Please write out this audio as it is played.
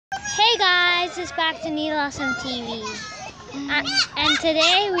guys, it's back to Neil Awesome TV. And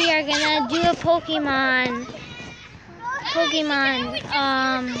today we are gonna do a Pokemon show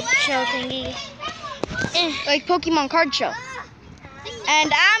thingy. Like Pokemon card show.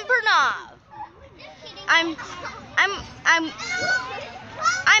 And I'm Parnabe.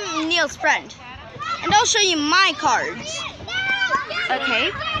 I'm Neil's friend. And I'll show you my cards. Okay?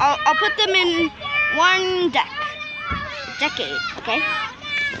 I'll put them in one decade, okay?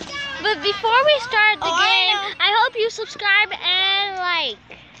 But before we start the game, I hope you subscribe and like,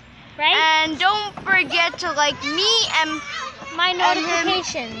 right? And don't forget to like me and my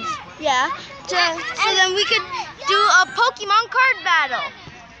notifications. Yeah. So then we could do a Pokemon card battle.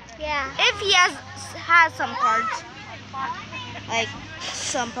 Yeah. If he has some cards. Like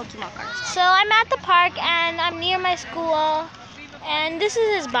some Pokemon cards. So I'm at the park and I'm near my school. And this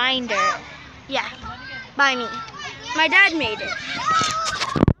is his binder. Yeah. By me. My dad made it.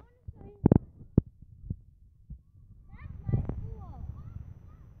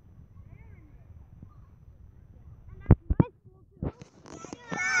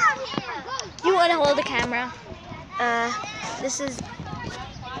 You want to hold the camera? This is...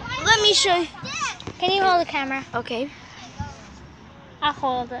 Let me show you. Can you hold the camera? Okay. I'll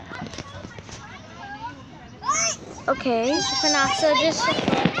hold it. Okay. For now, so just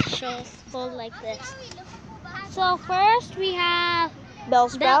hold like this. So first we have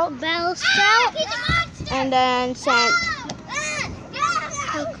Bellsprout. Bellsprout. And then Scent.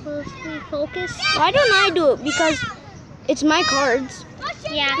 How closely focus? Why don't I do it? Because it's my cards.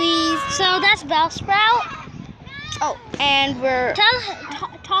 Yeah. Please. So that's Bellsprout. Oh, and we're...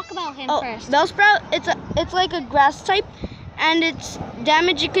 Talk about him first. Bellsprout, it's like a grass type. And its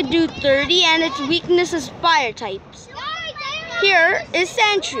damage it could do 30, and its weakness is fire types. Here is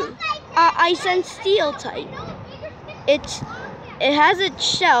Sandshrew, ice and steel type. It has a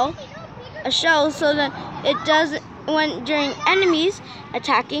shell so that it does when during enemies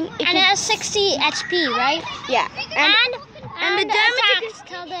attacking. It has 60 HP, right? Yeah. And the damage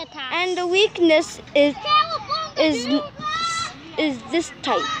and the weakness is this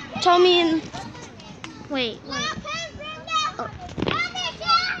type. Tell me in. Wait.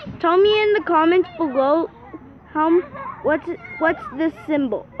 Tell me in the comments below what's this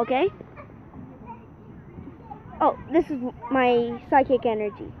symbol, okay? Oh, this is my psychic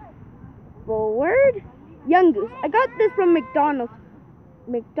energy. Forward, Young Goose. I got this from McDonald's,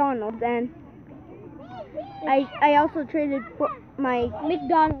 and I also traded for my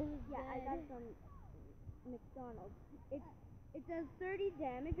McDonald's. Yeah, I got from McDonald's. It does 30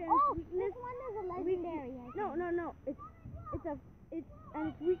 damage and its weakness. This one is a legendary. No. And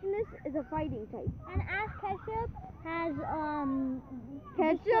its weakness is a fighting type. And Ash Ketchup has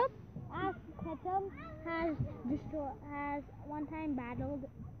Ketchup? Ash Ketchup has one time battled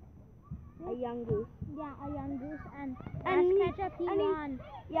a Young Goose. Yeah, a Young Goose, and Ash Ketchup he won.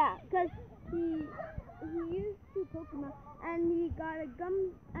 Yeah, because he used 2 Pokemon and he got a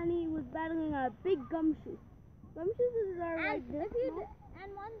and he was battling a big Gumshoe. Gumshoes are like this.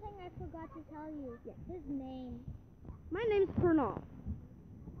 And one thing I forgot to tell you, his name. My name's Parnabe.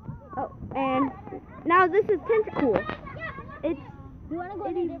 Oh, and now this is Tentacool. Do you want to go to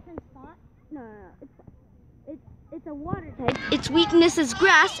a different spot? No, it's a water type. Its weakness is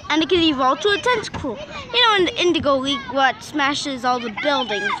grass, and it can evolve to a Tentacool. You know in the Indigo League what smashes all the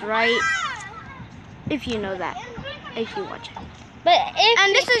buildings, right? If you know that, if you watch it. If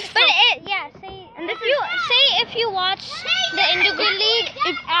you watch the Indigo League,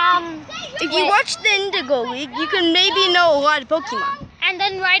 if you watch the Indigo League, you can maybe know a lot of Pokemon. And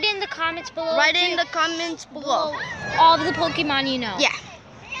then write in the comments below. Write in the comments below all of the Pokemon you know. Yeah.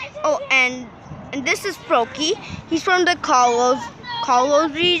 Oh, and this is Froakie. He's from the Kalos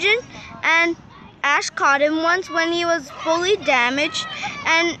region, and Ash caught him once when he was fully damaged,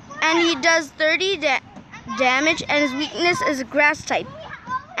 and he does 30 damage, and his weakness is a grass type.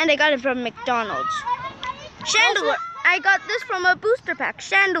 And I got it from McDonald's. Chandelure. I got this from a booster pack.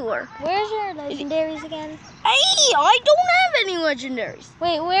 Chandelure. Where's your legendaries again? Hey, I don't have any legendaries.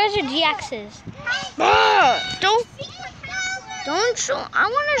 Wait, where's your GXs? Don't show. I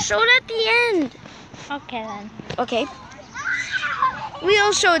want to show it at the end. Okay then. Okay.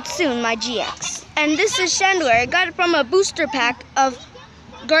 We'll show it soon, my GX. And this is Chandelure. I got it from a booster pack of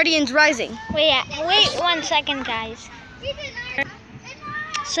Guardians Rising. Wait 1 second, guys.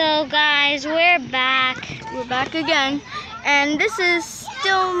 So guys, we're back. We're back again. And this is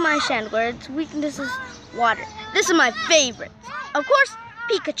still my Chandelure. Its weakness is water. This is my favorite. Of course,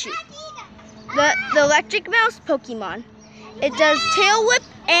 Pikachu. The electric mouse Pokemon. It does Tail Whip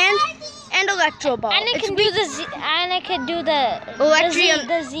and Electro Ball. And it can do the Z. And it can do the Electrium.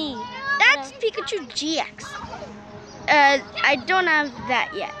 The Z. that's Pikachu GX. I don't have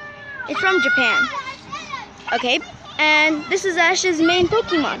that yet. It's from Japan. Okay, and this is Ash's main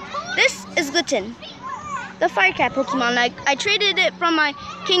Pokemon. This is Glitten, the Fire Cat Pokemon. I traded it from my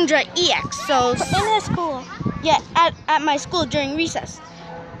Kingdra EX. So In his school. yeah, at my school during recess.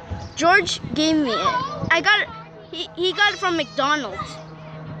 George gave me it. I got it. He got it from McDonald's.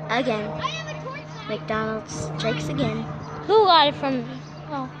 Again. McDonald's strikes again. Who got it from?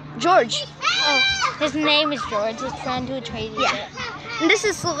 Oh, George. oh, his name is George. His friend who traded Yeah. it. And this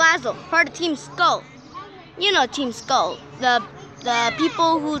is Salazzle, part of Team Skull. You know Team Skull. The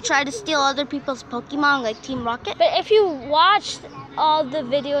people who try to steal other people's Pokemon, like Team Rocket. But if you watched all the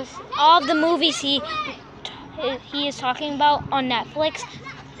videos, all the movies he is talking about on Netflix,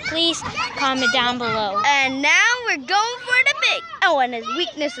 please comment down below. And now we're going for the big. Oh, and his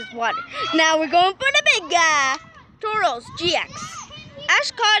weakness is water. Now we're going for the big guy, Tauros GX.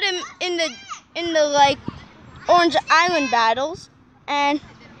 Ash caught him in the like Orange Island battles, and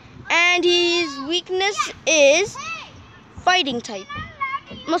his weakness is fighting type.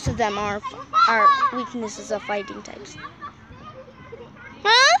 Most of them are weaknesses of fighting types.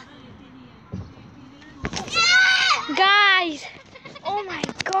 Huh? Guys, oh my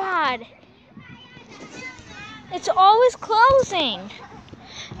God. It's always closing.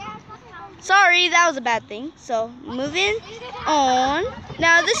 Sorry, that was a bad thing. So moving on.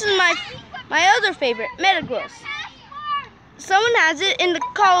 Now this is my other favorite, Metagross. Someone has it in the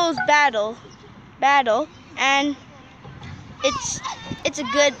Kalos battle, and it's a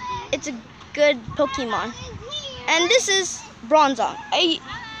good Pokemon. And this is Bronzong.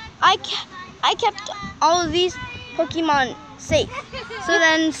 I kept all of these Pokemon safe, so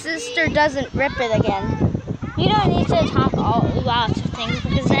then Sister doesn't rip it again. You don't need to talk lots of things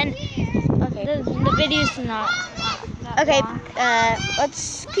because then Okay. the video's not Okay. long.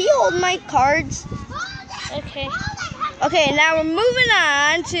 Can you hold my cards? Okay. Okay. Now we're moving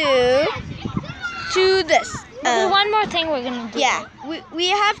on to this. There's one more thing we're gonna do. Yeah. We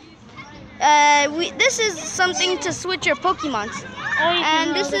have. This is something to switch your Pokemons. Or you can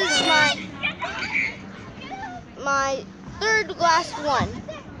And this load is it. my third last one.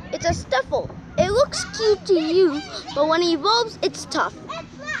 It's a Stuffle. It looks cute to you, but when it evolves, it's tough.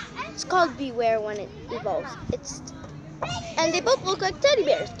 It's called Beware when it evolves. And they both look like teddy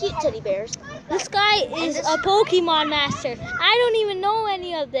bears, cute teddy bears. This guy is a Pokemon master. I don't even know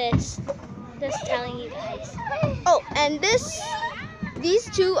any of this. Just telling you guys. Oh, and these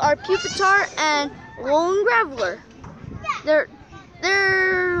two are Pupitar and Lone Graveler. They're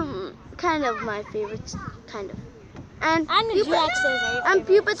kind of my favorites, kind of. And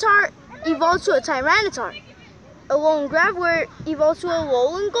Pupitar evolves to a Tyranitar. A Lone Graveler evolves to a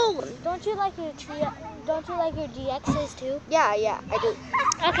Alolan Golem. Don't you like your GXs too? Yeah, I do.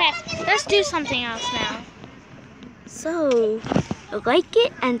 Okay, let's do something else now. So, like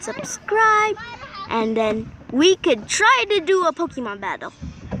it and subscribe, and then we could try to do a Pokemon battle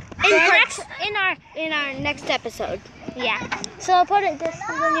in our next episode. Yeah. So put it this: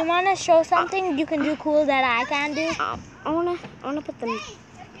 when you want to show something, you can do cool that I can do. I wanna put them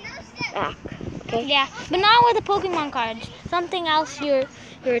back. Okay. Yeah, but not with the Pokemon cards. Something else you're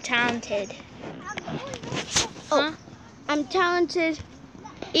talented. Oh, I'm talented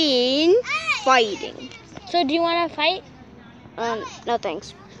in fighting. So do you want to fight? No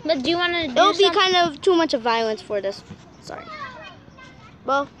thanks. But do you want to do It'll be something? kind of too much of violence for this. Sorry.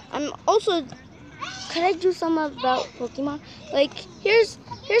 Well, I'm also. Could I do some about Pokemon? Like here's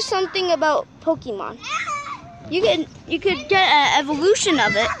something about Pokemon. You could get an evolution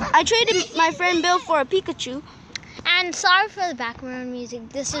of it. I traded my friend Bill for a Pikachu. And sorry for the background music.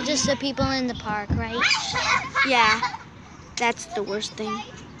 This is just the people in the park, right? Yeah, that's the worst thing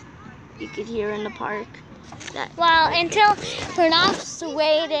you could hear in the park. Well, until Parnabe's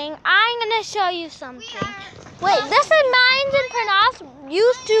waiting, I'm gonna show you something. Wait, this is mines in Parnabe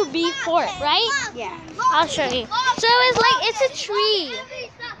used to be fort, right? Yeah. I'll show you. So it's a tree.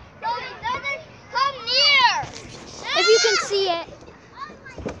 Come near. If you can see it.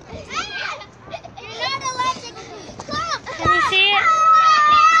 You're not allowed to come. Can you see it?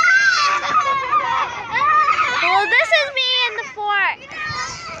 Well, this is me in the fort.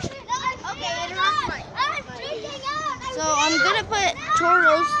 Okay, interrupt mine. So I'm gonna put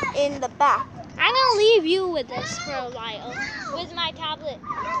Tauros in the back. I'm gonna leave you with this for a while, with my tablet.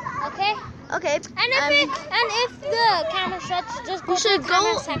 Okay? Okay. And if the camera shuts, just go You to should the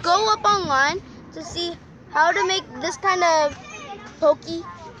comment section. go up online to see how to make this kind of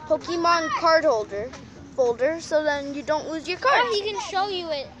Pokemon card folder, so then you don't lose your Or cards. he can show you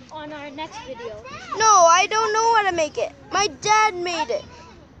it on our next video. No, I don't know how to make it. My dad made it.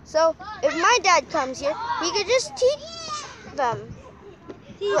 So if my dad comes here, he could just teach them.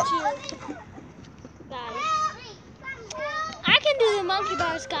 Teach you. Guys. I can do the monkey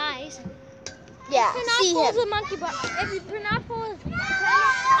bars, guys. Yeah, see him. A monkey bar. If Pranav pulls,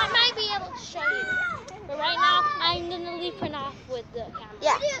 I might be able to show you. But right now, I'm gonna leave Pranav with the camera.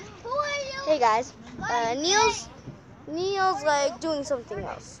 Yeah. Who are you? Hey guys, Neil's like doing something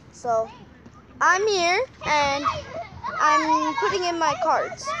else. So I'm here and I'm putting in my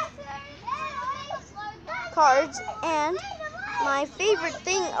cards and my favorite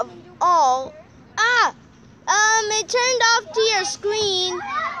thing of all. It turned off to your screen.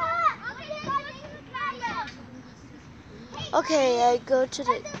 Okay, I go to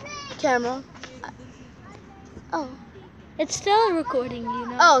the camera. Oh. It's still recording, you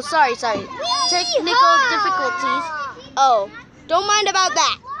know. Oh, sorry. Technical difficulties. Oh, don't mind about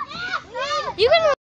that. You can